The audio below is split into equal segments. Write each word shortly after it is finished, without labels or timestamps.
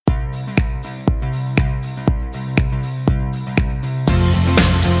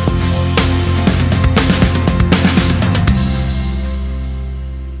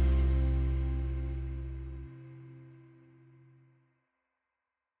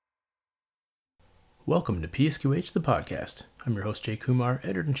Welcome to PSQH, the podcast. I'm your host, Jay Kumar,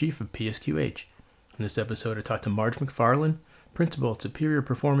 Editor-in-Chief of PSQH. In this episode, I talked to Marge McFarland, Principal at Superior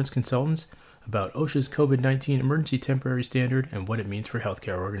Performance Consultants, about OSHA's COVID-19 Emergency Temporary Standard and what it means for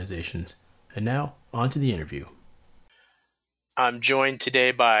healthcare organizations. And now, on to the interview. I'm joined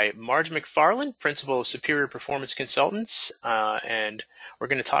today by Marge McFarland, Principal of Superior Performance Consultants, and we're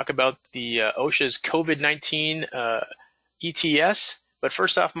going to talk about the OSHA's COVID-19 ETS. But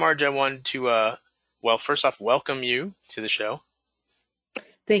first off, Marge, I wanted to welcome you to the show.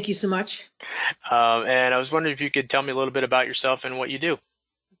 Thank you so much. And I was wondering if you could tell me a little bit about yourself and what you do.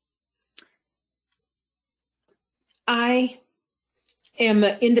 I am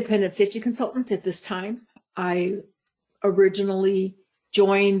an independent safety consultant at this time. I originally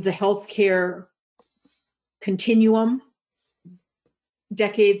joined the healthcare continuum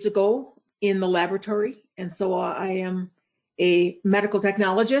decades ago in the laboratory. And so I am a medical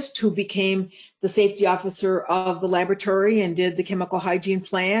technologist who became the safety officer of the laboratory and did the chemical hygiene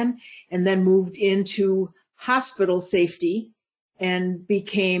plan, and then moved into hospital safety and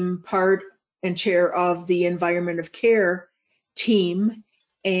became part and chair of the environment of care team.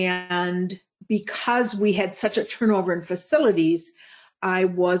 And because we had such a turnover in facilities, I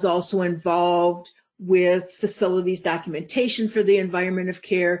was also involved with facilities documentation for the environment of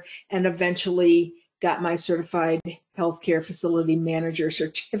care, and eventually got my certified healthcare facility manager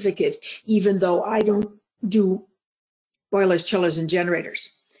certificate, even though I don't do boilers, chillers, and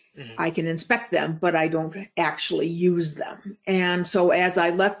generators. I can inspect them, but I don't actually use them. And so as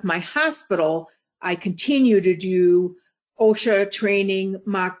I left my hospital, I continue to do OSHA training,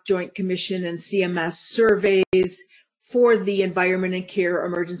 mock Joint Commission, and CMS surveys for the environment and care,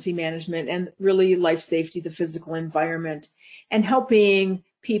 emergency management, and really life safety, the physical environment, and helping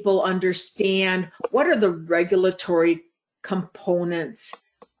people understand what are the regulatory components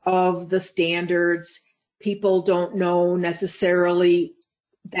of the standards. People don't know necessarily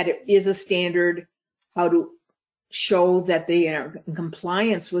that it is a standard, how to show that they are in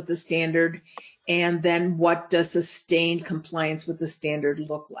compliance with the standard, and then what does sustained compliance with the standard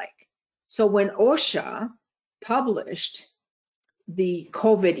look like. So when OSHA published the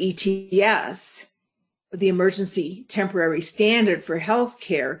COVID ETS, the emergency temporary standard for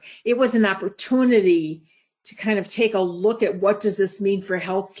healthcare, it was an opportunity to kind of take a look at what does this mean for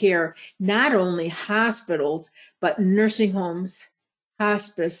healthcare, not only hospitals, but nursing homes,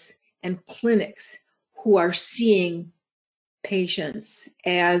 hospice, and clinics who are seeing patients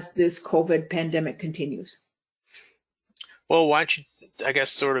as this COVID pandemic continues. Well, why don't you, I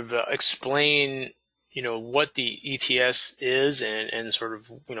guess, sort of explain, what the ETS is and sort of,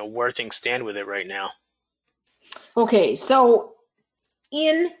 where things stand with it right now. Okay, so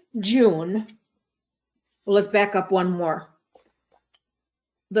in June, let's back up one more.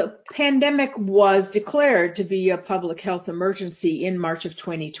 The pandemic was declared to be a public health emergency in March of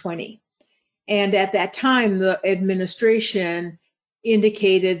 2020. And at that time, the administration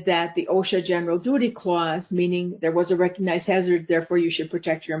indicated that the OSHA General Duty Clause, meaning there was a recognized hazard, therefore you should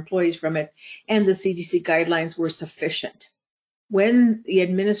protect your employees from it, and the CDC guidelines were sufficient. When the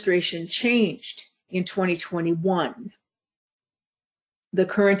administration changed in 2021, the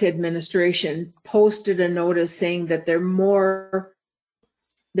current administration posted a notice saying that there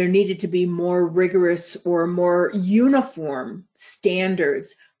needed to be more rigorous or more uniform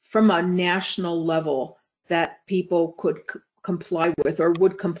standards from a national level that people could comply with or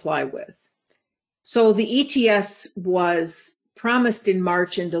would comply with. So the ETS was promised in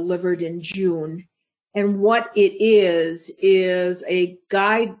March and delivered in June. And what it is a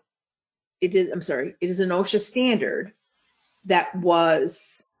guide. It is an OSHA standard that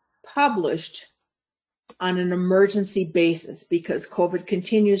was published on an emergency basis because COVID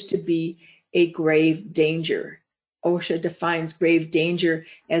continues to be a grave danger. OSHA defines grave danger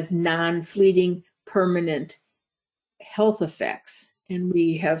as non-fleeting, permanent health effects. And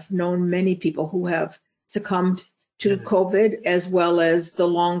we have known many people who have succumbed to COVID, as well as the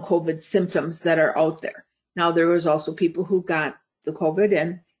long COVID symptoms that are out there. Now, there was also people who got the COVID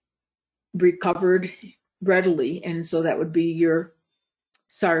and recovered readily. And so that would be your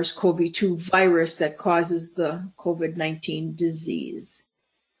SARS-CoV-2 virus that causes the COVID-19 disease.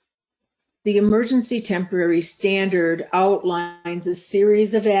 The emergency temporary standard outlines a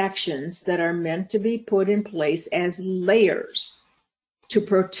series of actions that are meant to be put in place as layers to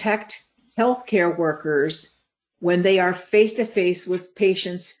protect healthcare workers when they are face-to-face with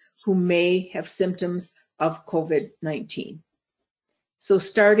patients who may have symptoms of COVID-19. So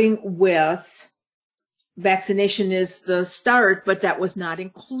starting with vaccination is the start, but that was not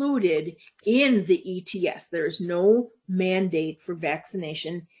included in the ETS. There is no mandate for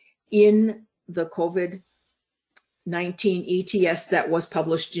vaccination in the COVID-19 ETS that was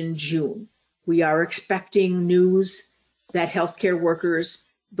published in June. We are expecting news that healthcare workers,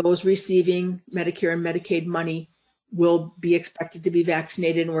 those receiving Medicare and Medicaid money, will be expected to be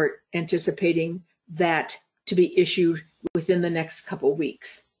vaccinated, and we're anticipating that to be issued within the next couple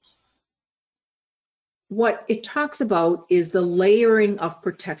weeks. What it talks about is the layering of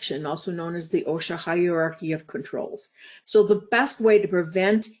protection, also known as the OSHA hierarchy of controls. So the best way to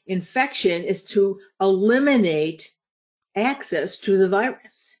prevent infection is to eliminate access to the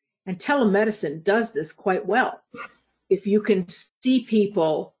virus. And telemedicine does this quite well. If you can see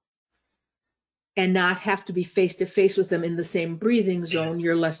people and not have to be face-to-face with them in the same breathing zone,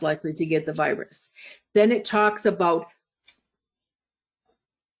 you're less likely to get the virus. Then it talks about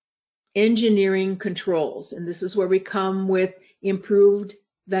engineering controls, and this is where we come with improved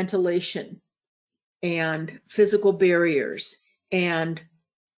ventilation and physical barriers, and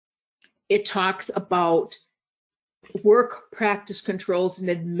it talks about work practice controls and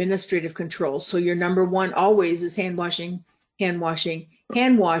administrative controls. So your number one always is hand washing, hand washing,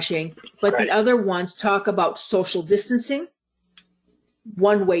 hand washing, but the other ones talk about social distancing,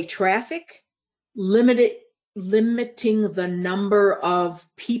 one-way traffic, limiting the number of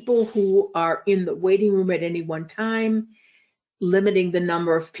people who are in the waiting room at any one time, limiting the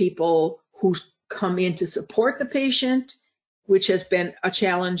number of people who come in to support the patient, which has been a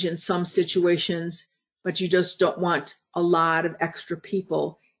challenge in some situations, but you just don't want a lot of extra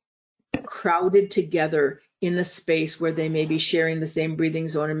people crowded together in a space where they may be sharing the same breathing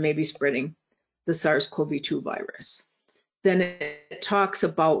zone and maybe spreading the SARS-CoV-2 virus. Then it talks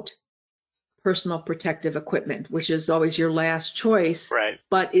about personal protective equipment, which is always your last choice,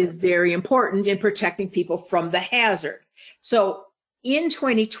 but is very important in protecting people from the hazard. So in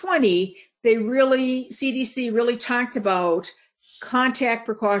 2020, CDC really talked about contact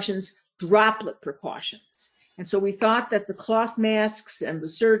precautions, droplet precautions. And so we thought that the cloth masks and the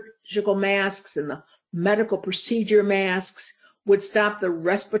surgical masks and the medical procedure masks would stop the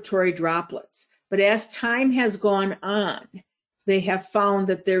respiratory droplets. But as time has gone on, they have found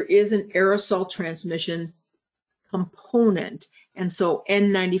that there is an aerosol transmission component. And so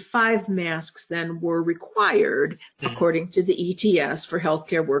N95 masks then were required, according to the ETS, for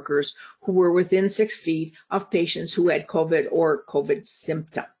healthcare workers who were within 6 feet of patients who had COVID or COVID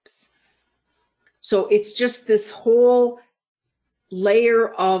symptoms. So it's just this whole layer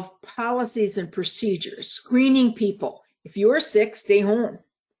of policies and procedures, screening people. If you're sick, stay home.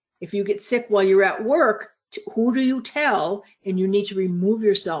 If you get sick while you're at work, who do you tell? And you need to remove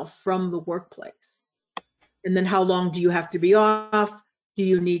yourself from the workplace. And then how long do you have to be off? Do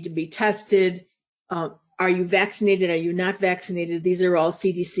you need to be tested? Are you vaccinated? Are you not vaccinated? These are all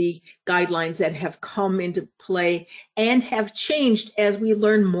CDC guidelines that have come into play and have changed as we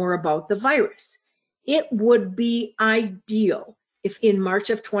learn more about the virus. It would be ideal if in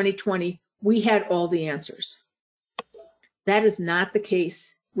March of 2020, we had all the answers. That is not the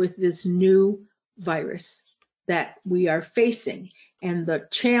case with this new virus that we are facing. And the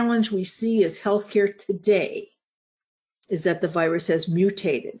challenge we see as healthcare today is that the virus has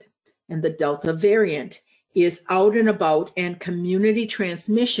mutated and the Delta variant is out and about, and community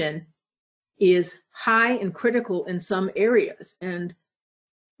transmission is high and critical in some areas. And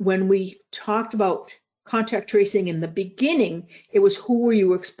when we talked about contact tracing in the beginning, it was who were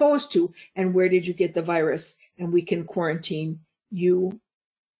you exposed to and where did you get the virus, and we can quarantine you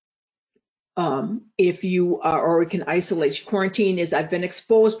if you are, or we can isolate you. Quarantine is I've been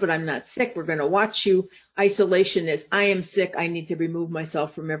exposed, but I'm not sick. We're going to watch you. Isolation is I am sick. I need to remove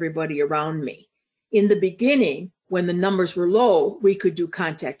myself from everybody around me. In the beginning, when the numbers were low, we could do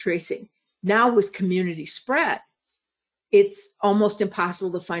contact tracing. Now with community spread, it's almost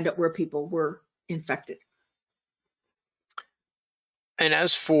impossible to find out where people were infected. And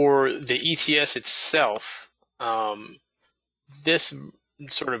as for the ETS itself, this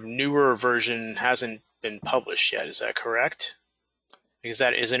sort of newer version hasn't been published yet. Is that correct? Because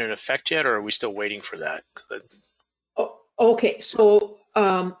that isn't in effect yet, or are we still waiting for that? Oh, okay, so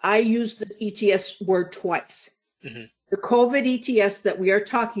I used the ETS word twice. Mm-hmm. The COVID ETS that we are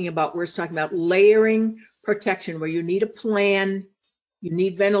talking about, we're talking about layering protection, where you need a plan, you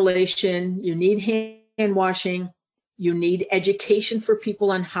need ventilation, you need hand washing, you need education for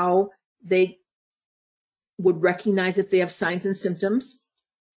people on how they would recognize if they have signs and symptoms,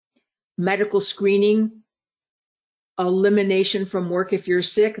 medical screening, elimination from work if you're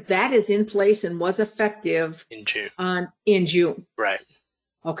sick. That is in place and was effective in June. In June. Right.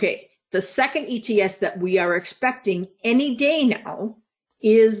 Okay. The second ETS that we are expecting any day now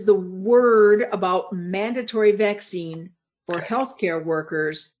is the word about mandatory vaccine for healthcare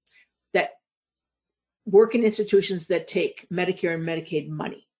workers that work in institutions that take Medicare and Medicaid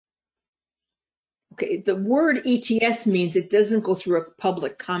money. Okay, the word ETS means it doesn't go through a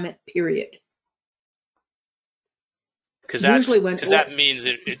public comment period. Because that means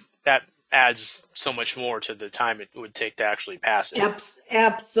that adds so much more to the time it would take to actually pass it.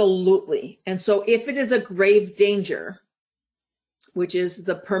 Absolutely. And so if it is a grave danger, which is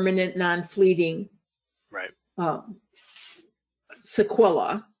the permanent, non-fleeting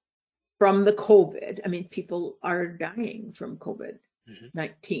sequela from the COVID, I mean, people are dying from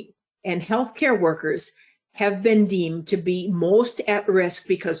COVID-19. And healthcare workers have been deemed to be most at risk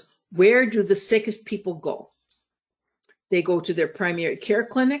because where do the sickest people go? They go to their primary care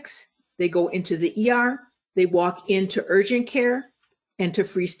clinics, they go into the ER, they walk into urgent care and to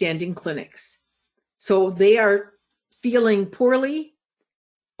freestanding clinics. So they are feeling poorly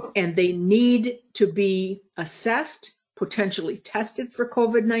and they need to be assessed, potentially tested for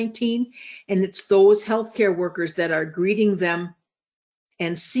COVID-19. And it's those healthcare workers that are greeting them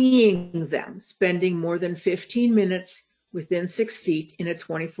and seeing them, spending more than 15 minutes within 6 feet in a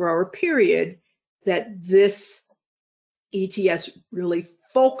 24-hour period, that this ETS really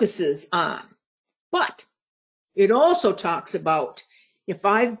focuses on. But it also talks about, if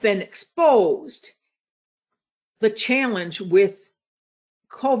I've been exposed, the challenge with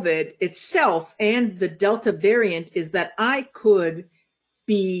COVID itself and the Delta variant is that I could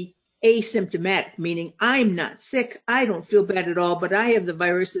be asymptomatic, meaning I'm not sick, I don't feel bad at all, but I have the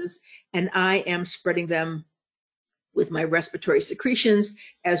viruses and I am spreading them with my respiratory secretions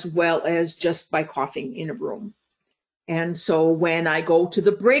as well as just by coughing in a room. And so when I go to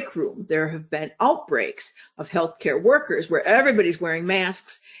the break room, there have been outbreaks of healthcare workers where everybody's wearing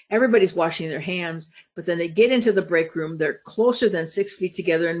masks, everybody's washing their hands, but then they get into the break room, they're closer than 6 feet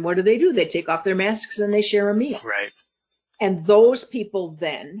together, and what do? They take off their masks and they share a meal. Right. And those people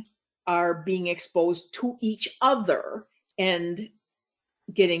then are being exposed to each other and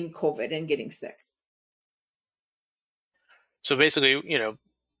getting COVID and getting sick. So basically,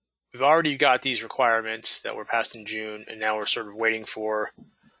 we've already got these requirements that were passed in June, and now we're sort of waiting for,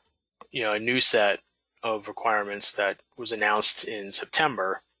 a new set of requirements that was announced in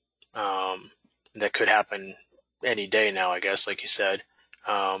September, that could happen any day now, I guess, like you said.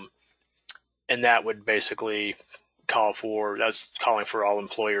 And that would basically that's calling for all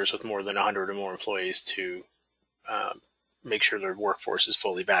employers with more than 100 or more employees to make sure their workforce is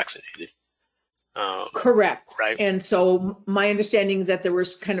fully vaccinated. Correct. Right. And so my understanding that there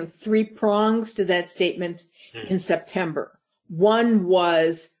was kind of 3 prongs to that statement in September. One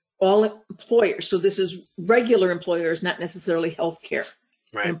was all employers. So this is regular employers, not necessarily healthcare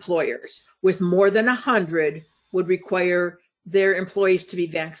employers with more than 100 would require their employees to be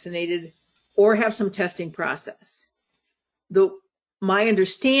vaccinated or have some testing process. My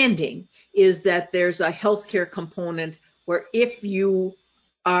understanding is that there's a healthcare component where if you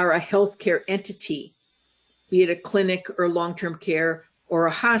are a healthcare entity, be it a clinic or long-term care or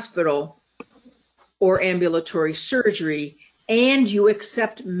a hospital or ambulatory surgery, and you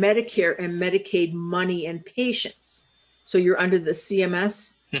accept Medicare and Medicaid money and patients, so you're under the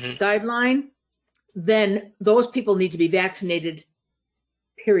CMS guideline, then those people need to be vaccinated,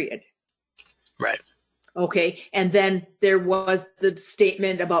 period. Right. Okay. And then there was the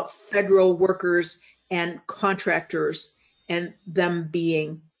statement about federal workers and contractors and them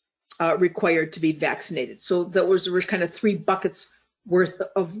being required to be vaccinated. So there was kind of 3 buckets worth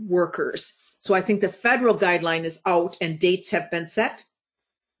of workers. So I think the federal guideline is out and dates have been set,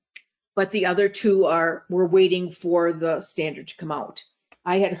 but the other 2 we're waiting for the standard to come out.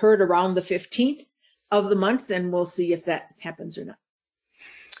 I had heard around the 15th of the month, and we'll see if that happens or not.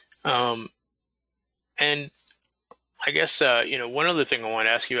 And I guess, one other thing I want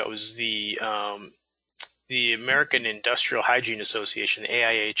to ask you about was the American Industrial Hygiene Association,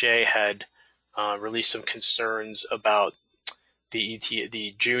 AIHA, had released some concerns about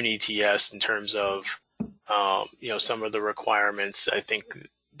the June ETS in terms of, some of the requirements. I think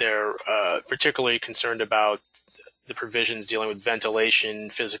they're particularly concerned about the provisions dealing with ventilation,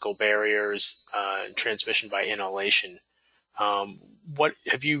 physical barriers, and transmission by inhalation. What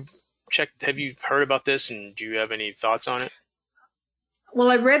have you checked? Have you heard about this, and do you have any thoughts on it? Well,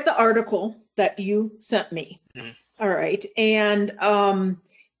 I read the article that you sent me. All right. And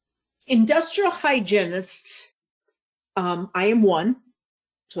industrial hygienists, I am one,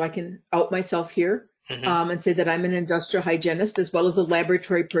 so I can out myself here and say that I'm an industrial hygienist as well as a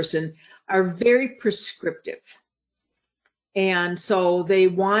laboratory person, are very prescriptive. And so they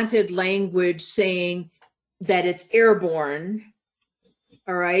wanted language saying that it's airborne.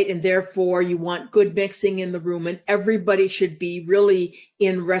 All right. And therefore you want good mixing in the room and everybody should be really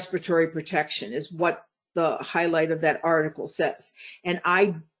in respiratory protection is what the highlight of that article says. And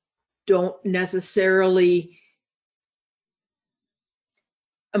I don't necessarily,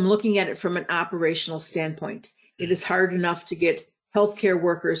 I'm looking at it from an operational standpoint. It is hard enough to get healthcare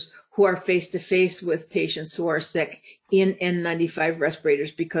workers who are face-to-face with patients who are sick in N95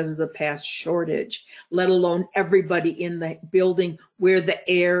 respirators because of the past shortage, let alone everybody in the building where the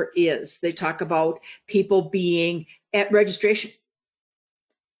air is. They talk about people being at registration.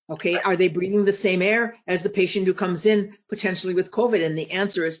 Okay, are they breathing the same air as the patient who comes in potentially with COVID? And the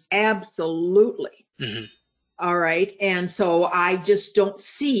answer is absolutely. Mm-hmm. All right, and so I just don't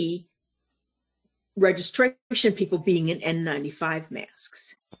see registration people being in N95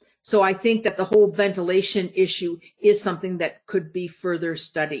 masks. So I think that the whole ventilation issue is something that could be further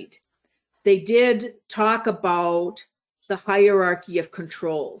studied. They did talk about the hierarchy of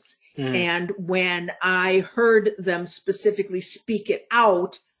controls. And when I heard them specifically speak it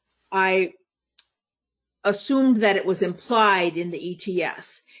out, I assumed that it was implied in the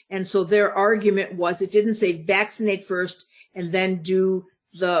ETS. And so their argument was it didn't say vaccinate first and then do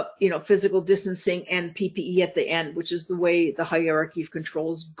the physical distancing and PPE at the end, which is the way the hierarchy of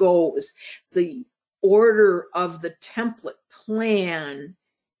controls goes. The order of the template plan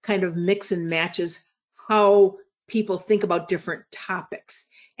kind of mix and matches how people think about different topics.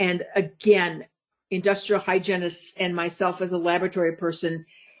 And again, industrial hygienists and myself as a laboratory person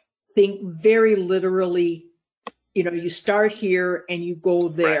think very literally, you start here and you go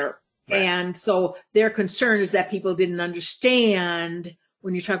there. Right. And so their concern is that people didn't understand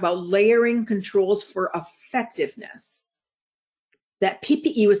when you talk about layering controls for effectiveness, that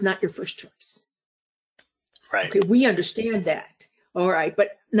PPE was not your first choice. Right. Okay, we understand that. All right,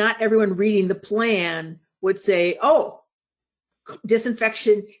 but not everyone reading the plan would say, oh,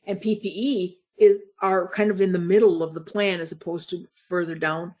 disinfection and PPE are kind of in the middle of the plan as opposed to further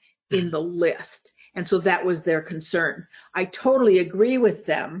down in the list. And so that was their concern. I totally agree with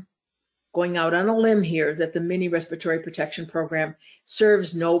them, going out on a limb here, that the mini respiratory protection program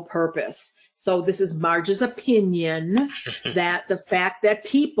serves no purpose. So this is Marge's opinion that the fact that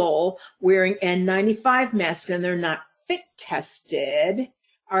people wearing N95 masks and they're not fit tested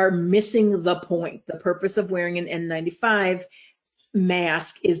are missing the point. The purpose of wearing an N95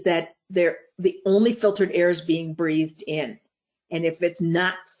 mask is that the only filtered air is being breathed in. And if it's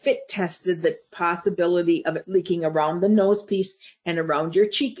not fit tested, the possibility of it leaking around the nose piece and around your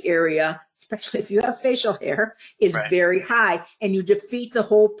cheek area, especially if you have facial hair, is very high, and you defeat the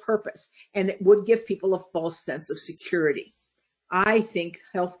whole purpose. And it would give people a false sense of security. I think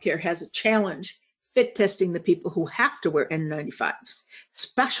healthcare has a challenge fit testing the people who have to wear N95s,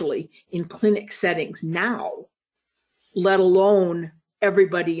 especially in clinic settings now, let alone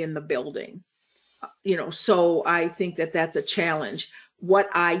everybody in the building. So I think that that's a challenge. What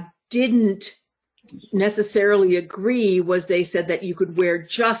I didn't necessarily agree was they said that you could wear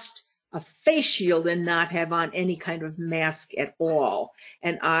just a face shield and not have on any kind of mask at all.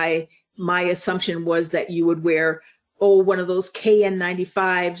 And my assumption was that you would wear, one of those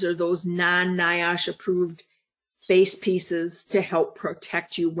KN95s or those non-NIOSH approved face pieces to help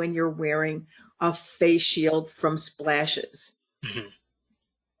protect you when you're wearing a face shield from splashes. Mm-hmm.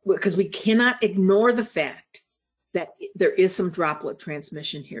 Because we cannot ignore the fact that there is some droplet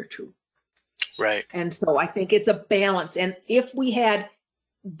transmission here too. Right. And so I think it's a balance. And if we had,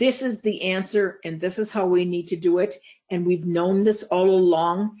 this is the answer and this is how we need to do it, and we've known this all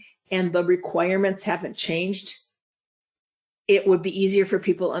along and the requirements haven't changed, it would be easier for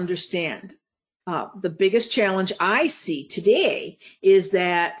people to understand. The biggest challenge I see today is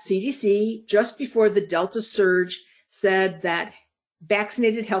that CDC, just before the Delta surge, said that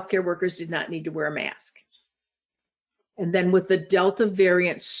vaccinated healthcare workers did not need to wear a mask. And then with the Delta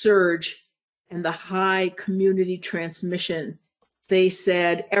variant surge and the high community transmission, they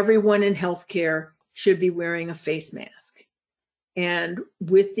said everyone in healthcare should be wearing a face mask. And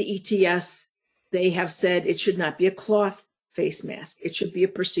with the ETS, they have said it should not be a cloth face mask. It should be a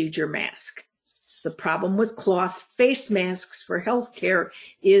procedure mask. The problem with cloth face masks for healthcare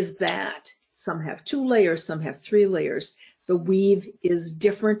is that some have 2 layers, some have 3 layers. The weave is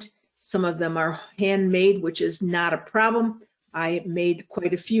different. Some of them are handmade, which is not a problem. I made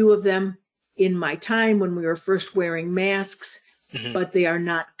quite a few of them in my time when we were first wearing masks, but they are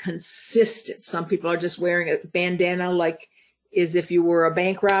not consistent. Some people are just wearing a bandana like as if you were a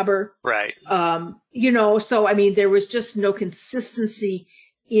bank robber. Right. So, I mean, there was just no consistency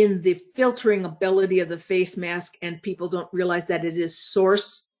in the filtering ability of the face mask, and people don't realize that it is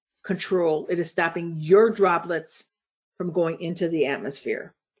source control. It is stopping your droplets from going into the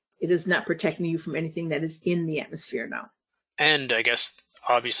atmosphere. It is not protecting you from anything that is in the atmosphere now. And I guess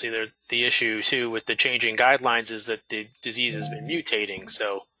obviously the issue too with the changing guidelines is that the disease has been mutating.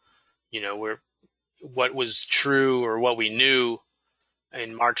 So, what was true or what we knew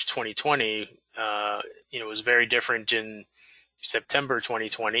in March 2020, was very different in September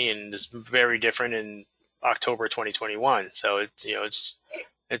 2020 and is very different in October 2021. So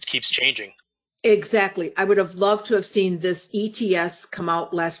it keeps changing. Exactly. I would have loved to have seen this ETS come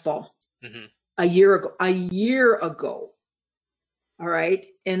out last fall, Mm-hmm. a year ago. All right.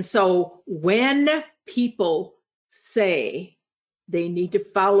 And so when people say they need to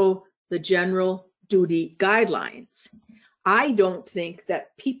follow the general duty guidelines, I don't think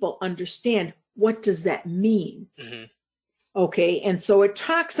that people understand what does that mean. Mm-hmm. Okay. And so it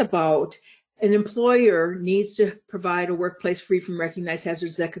talks about an employer needs to provide a workplace free from recognized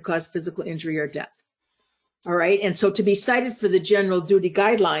hazards that could cause physical injury or death. All right. And so to be cited for the general duty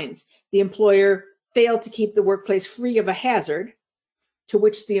guidelines, the employer failed to keep the workplace free of a hazard to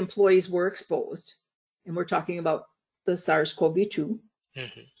which the employees were exposed. And we're talking about the SARS-CoV-2.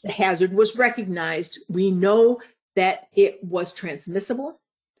 Mm-hmm. The hazard was recognized. We know that it was transmissible,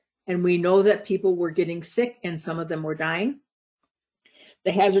 and we know that people were getting sick and some of them were dying.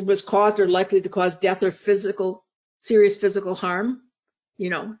 The hazard was caused or likely to cause death or serious physical harm,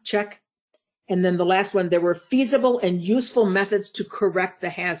 check. And then the last one, there were feasible and useful methods to correct the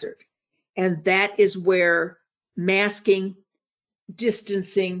hazard. And that is where masking,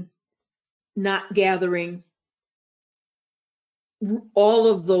 distancing, not gathering, all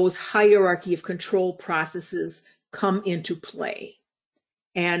of those hierarchy of control processes come into play.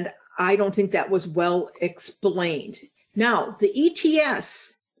 And I don't think that was well explained. Now, the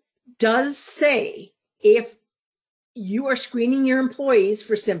ETS does say if you are screening your employees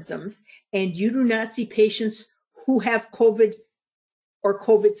for symptoms and you do not see patients who have COVID or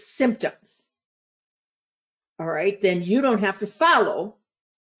COVID symptoms, all right, then you don't have to follow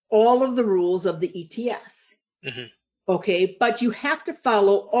all of the rules of the ETS. Mm-hmm. Okay, but you have to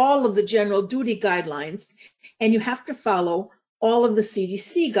follow all of the general duty guidelines, and you have to follow all of the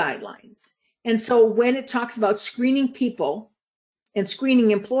CDC guidelines. And so when it talks about screening people and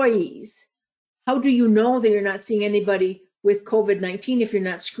screening employees, how do you know that you're not seeing anybody with COVID-19 if you're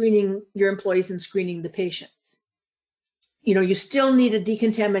not screening your employees and screening the patients? You still need a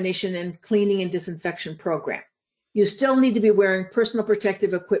decontamination and cleaning and disinfection program. You still need to be wearing personal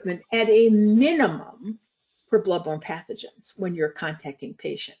protective equipment at a minimum for bloodborne pathogens when you're contacting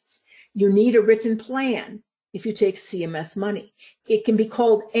patients. You need a written plan if you take CMS money. It can be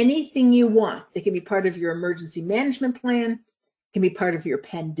called anything you want. It can be part of your emergency management plan. It can be part of your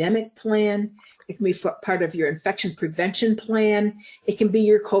pandemic plan. It can be part of your infection prevention plan. It can be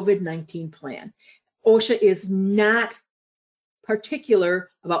your COVID-19 plan. OSHA is not particular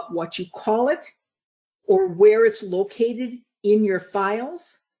about what you call it or where it's located in your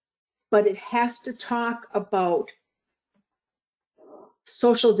files, but it has to talk about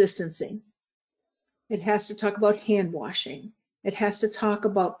social distancing. It has to talk about hand washing. It has to talk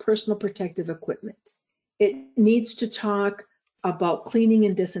about personal protective equipment. It needs to talk about cleaning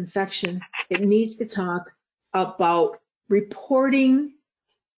and disinfection. It needs to talk about reporting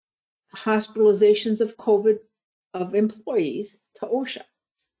hospitalizations of COVID of employees to OSHA.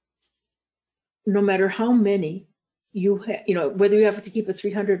 No matter how many you have, whether you have to keep a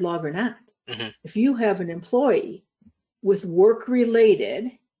 300 log or not, Mm-hmm. if you have an employee with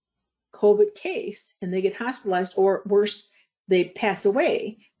work-related COVID case and they get hospitalized, or worse, they pass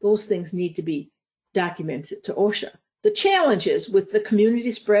away, those things need to be documented to OSHA. The challenge is with the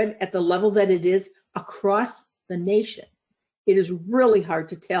community spread at the level that it is across the nation, it is really hard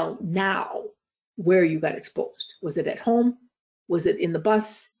to tell now where you got exposed. Was it at home? Was it in the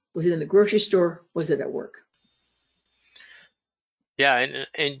bus? Was it in the grocery store? Was it at work? Yeah,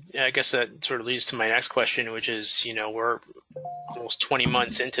 and I guess that sort of leads to my next question, which is, we're almost 20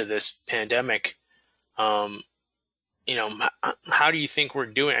 months into this pandemic. How do you think we're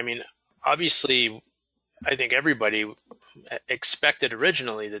doing? I mean, obviously, I think everybody expected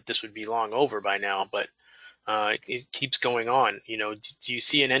originally that this would be long over by now, but it keeps going on. Do you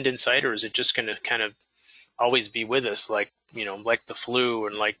see an end in sight, or is it just going to kind of always be with us, like the flu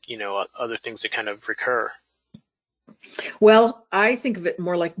and other things that kind of recur? Well, I think of it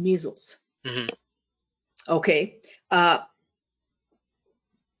more like measles. Mm-hmm. Okay.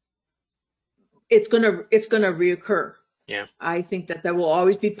 It's gonna reoccur. Yeah. I think that there will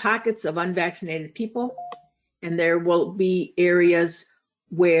always be pockets of unvaccinated people, and there will be areas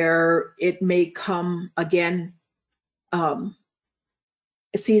where it may come again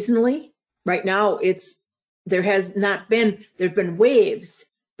seasonally. Right now, there's been waves,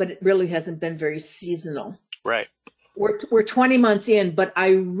 but it really hasn't been very seasonal. Right. we're 20 months in, but I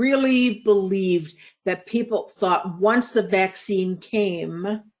really believed that people thought once the vaccine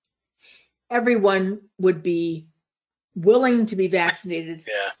came, everyone would be willing to be vaccinated,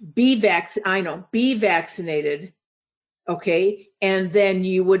 be vaccinated, okay, and then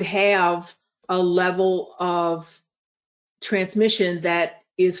you would have a level of transmission that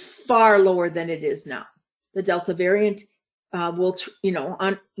is far lower than it is now. The Delta variant will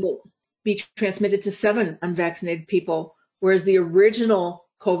be transmitted to 7 unvaccinated people, whereas the original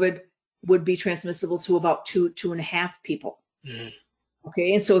COVID would be transmissible to about 2.5 people. Mm-hmm.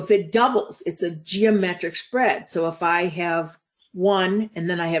 Okay, and so if it doubles, it's a geometric spread. So if I have 1 and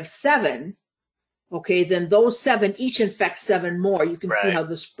then I have 7, okay, then those 7 each infect 7 more. You can see how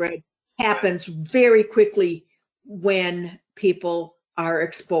the spread happens very quickly when people are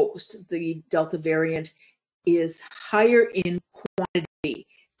exposed. The Delta variant is higher in quantity.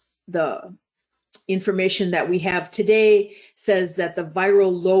 The information that we have today says that the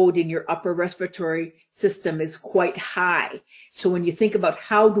viral load in your upper respiratory system is quite high. So when you think about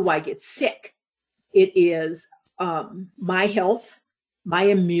how do I get sick, it is my health, my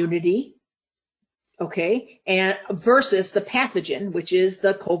immunity, okay, and versus the pathogen, which is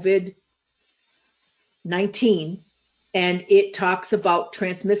the COVID-19, and it talks about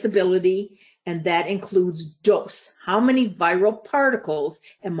transmissibility, and that includes dose. How many viral particles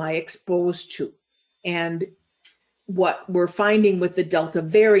am I exposed to? And what we're finding with the Delta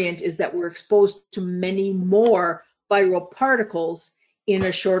variant is that we're exposed to many more viral particles in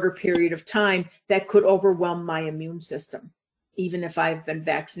a shorter period of time that could overwhelm my immune system, even if I've been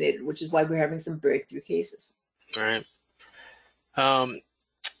vaccinated, which is why we're having some breakthrough cases. All right.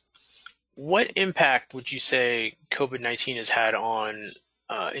 What impact would you say COVID-19 has had on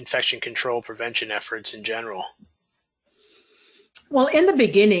infection control prevention efforts in general? Well, in the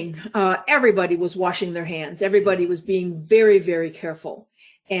beginning, everybody was washing their hands. Everybody was being very, very careful.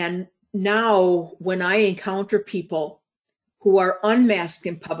 And now when I encounter people who are unmasked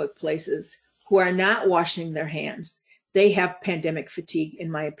in public places, who are not washing their hands, they have pandemic fatigue,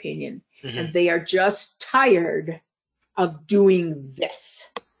 in my opinion. Mm-hmm. And they are just tired of doing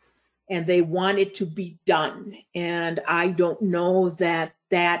this. And they want it to be done. And I don't know that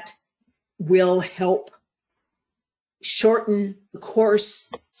that will help shorten the course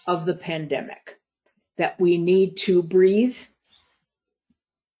of the pandemic, that we need to breathe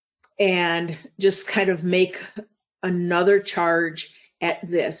and just kind of make another charge at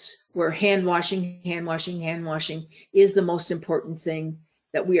this, where hand washing is the most important thing,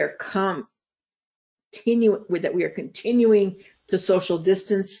 that we are continuing to social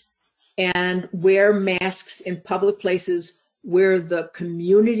distance and wear masks in public places where the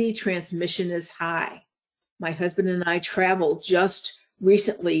community transmission is high. My husband and I traveled just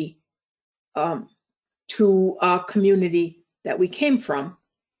recently to a community that we came from,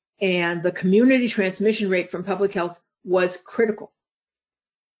 and the community transmission rate from public health was critical.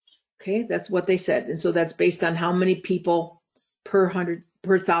 Okay, that's what they said. And so that's based on how many people per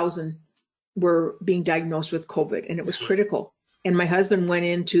 1,000 were being diagnosed with COVID, and it was critical. And my husband went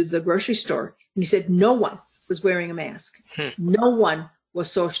into the grocery store and he said no one was wearing a mask. No one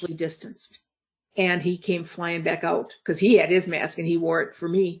was socially distanced. And he came flying back out because he had his mask and he wore it for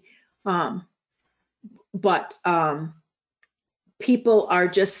me. But people are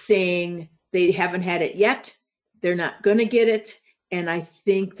just saying they haven't had it yet. They're not going to get it. And I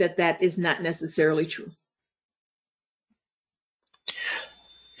think that that is not necessarily true.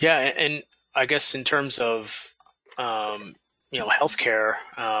 Yeah. And I guess in terms of, healthcare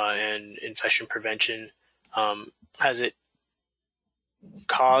and infection prevention, has it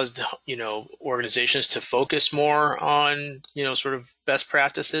caused, organizations to focus more on, sort of best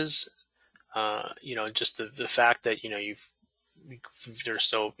practices? Just the fact that, there's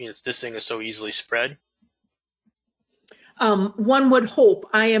so, this thing is so easily spread. One would hope.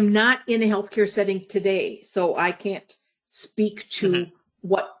 I am not in a healthcare setting today, so I can't speak to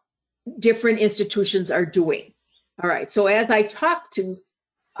what different institutions are doing. All right. So as I talk to,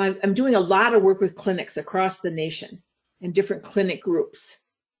 I'm doing a lot of work with clinics across the nation and different clinic groups.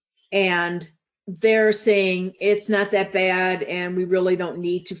 And they're saying it's not that bad and we really don't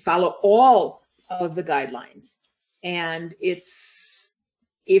need to follow all of the guidelines. And it's,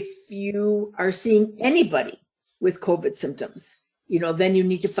 if you are seeing anybody with COVID symptoms, then you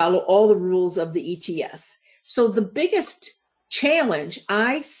need to follow all the rules of the ETS. So the biggest challenge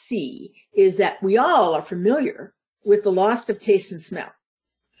I see is that we all are familiar with the loss of taste and smell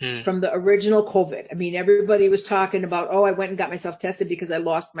from the original COVID. I mean, everybody was talking about, I went and got myself tested because I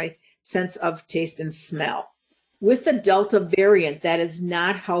lost my sense of taste and smell. With the Delta variant, that is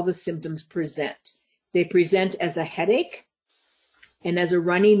not how the symptoms present. They present as a headache and as a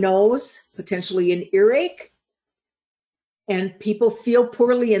runny nose, potentially an earache. And people feel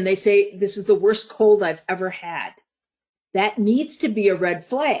poorly and they say, this is the worst cold I've ever had. That needs to be a red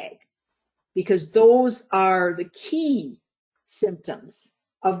flag because those are the key symptoms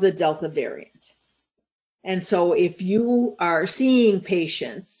of the Delta variant. And so if you are seeing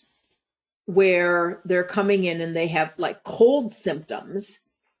patients where they're coming in and they have like cold symptoms,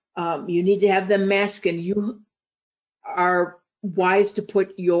 you need to have them masked, and you are wise to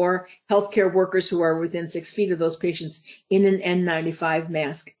put your healthcare workers who are within 6 feet of those patients in an N95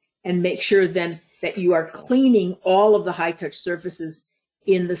 mask, and make sure then that you are cleaning all of the high touch surfaces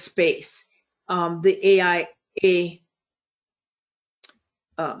in the space. The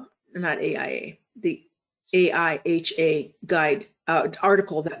AIHA guide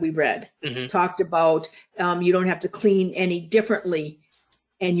article that we read talked about you don't have to clean any differently,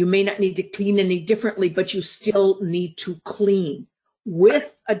 and you may not need to clean any differently, but you still need to clean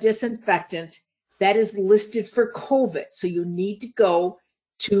with a disinfectant that is listed for COVID. So you need to go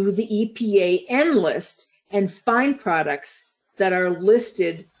to the EPA N list and find products that are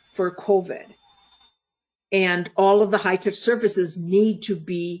listed for COVID. And all of the high touch surfaces need to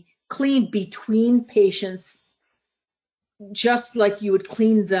be cleaned between patients, just like you would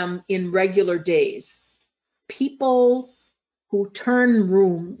clean them in regular days. People who turn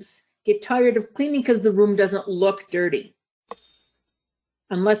rooms get tired of cleaning because the room doesn't look dirty.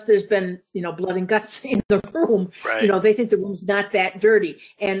 Unless there's been, blood and guts in the room, Right. They think the room's not that dirty.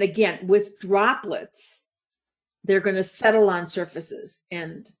 And again, with droplets, they're going to settle on surfaces,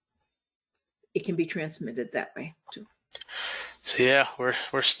 and it can be transmitted that way too. So yeah,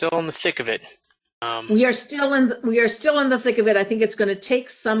 we're still in the thick of it. We are still in the thick of it. I think it's going to take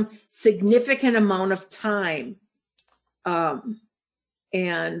some significant amount of time,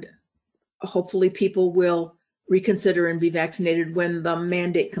 and hopefully people will reconsider and be vaccinated when the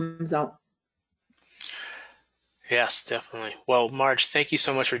mandate comes out. Yes, definitely. Well, Marge, thank you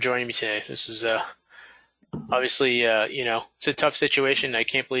so much for joining me today. This is obviously it's a tough situation. I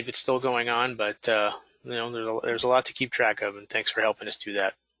can't believe it's still going on, but there's a lot to keep track of, and thanks for helping us do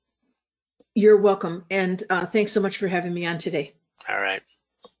that. You're welcome, and thanks so much for having me on today. All right.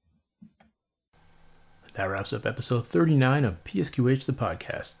 That wraps up episode 39 of PSQH the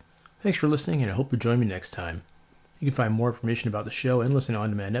podcast. Thanks for listening, and I hope you join me next time. You can find more information about the show and listen to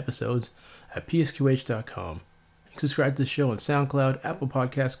on-demand episodes at psqh.com. You can subscribe to the show on SoundCloud, Apple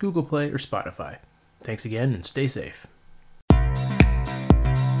Podcasts, Google Play, or Spotify. Thanks again, and stay safe.